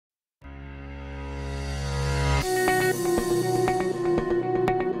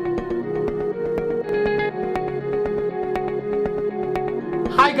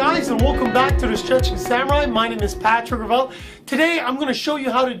and welcome back to the Stretching Samurai. My name is Patrick Ravel. Today I'm going to show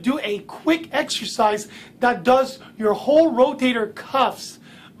you how to do a quick exercise that does your whole rotator cuffs,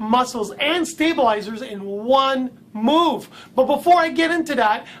 muscles, and stabilizers in one move. But before I get into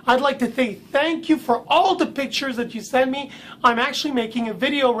that, I'd like to say thank you for all the pictures that you send me. I'm actually making a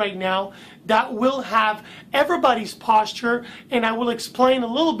video right now that will have everybody's posture, and I will explain a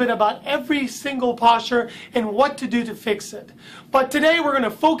little bit about every single posture and what to do to fix it. But today we're going to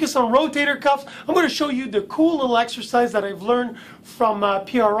focus on rotator cuffs. I'm going to show you the cool little exercise that I've learned from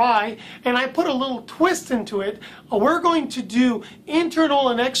PRI, and I put a little twist into it. We're going to do internal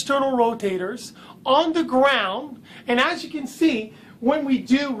and external rotators on the ground, and as you can see, when we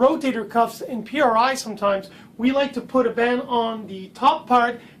do rotator cuffs in PRI sometimes, we like to put a band on the top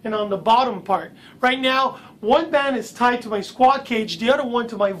part and on the bottom part. Right now, one band is tied to my squat cage, the other one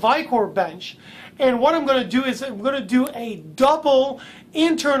to my Vicor bench. And what I'm going to do is I'm going to do a double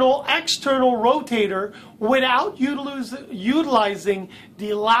internal external rotator without utilizing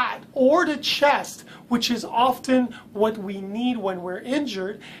the lat or the chest, which is often what we need when we're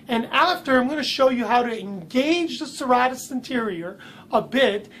injured. And after, I'm going to show you how to engage the serratus anterior a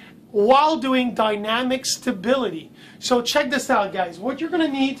bit while doing dynamic stability. So check this out, guys. What you're going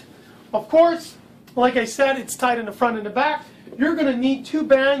to need, of course, like I said, it's tied in the front and the back. You're going to need two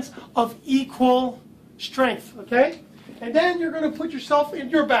bands of equal strength, okay? And then you're going to put yourself in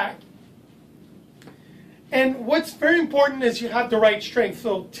your back. And what's very important is you have the right strength.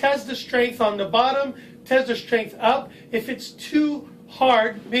 So test the strength on the bottom, test the strength up. If it's too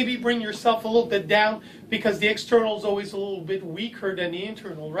hard, maybe bring yourself a little bit down, because the external is always a little bit weaker than the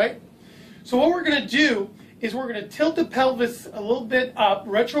internal, right? So what we're going to do is we're going to tilt the pelvis a little bit up,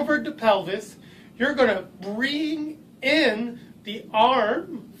 retrovert the pelvis. You're going to bring in the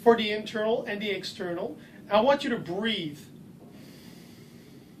arm for the internal and the external. I want you to breathe.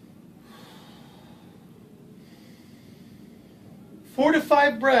 Four to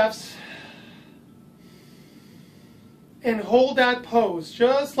 5 breaths. And hold that pose,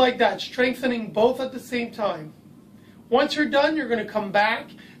 just like that, strengthening both at the same time. Once you're done, you're going to come back,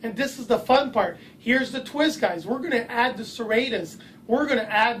 and this is the fun part. Here's the twist, guys. We're going to add the serratus. We're going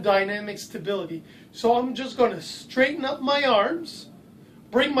to add dynamic stability. So I'm just going to straighten up my arms,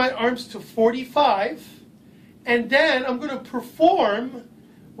 bring my arms to 45, and then I'm going to perform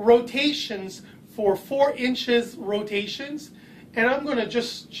rotations for 4 inches rotations, and I'm going to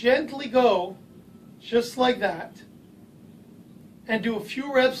just gently go, just like that. And do a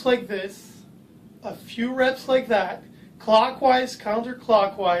few reps like this, a few reps like that, clockwise,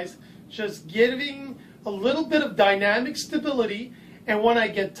 counterclockwise, just giving a little bit of dynamic stability. And when I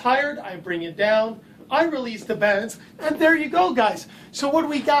get tired, I bring it down, I release the bands, and there you go, guys. So what do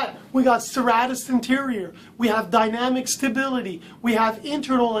we got? We got serratus anterior, we have dynamic stability, we have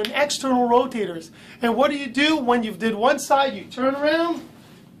internal and external rotators. And what do you do when you've did one side? You turn around,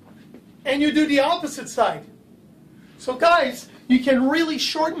 and you do the opposite side. So guys, you can really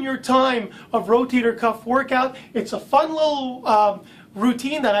shorten your time of rotator cuff workout. It's a fun little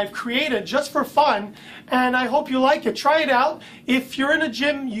routine that I've created just for fun, and I hope you like it. Try it out. If you're in a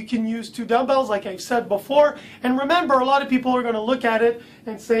gym, you can use 2 dumbbells like I've said before. And remember, a lot of people are going to look at it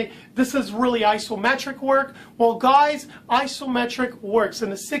and say, this is really isometric work. Well, guys, isometric works. In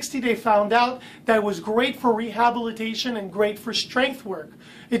the 60s, they found out that it was great for rehabilitation and great for strength work.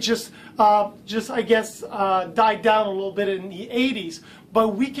 It just I guess, died down a little bit in the 80s.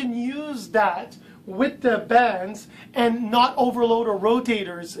 But we can use that with the bands and not overload our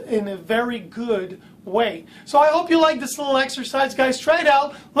rotators in a very good way. So I hope you like this little exercise, guys. Try it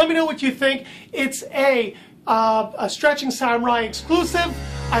out. Let me know what you think. It's a Stretching Samurai exclusive.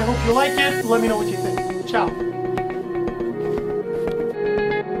 I hope you like it. Let me know what you think. Ciao.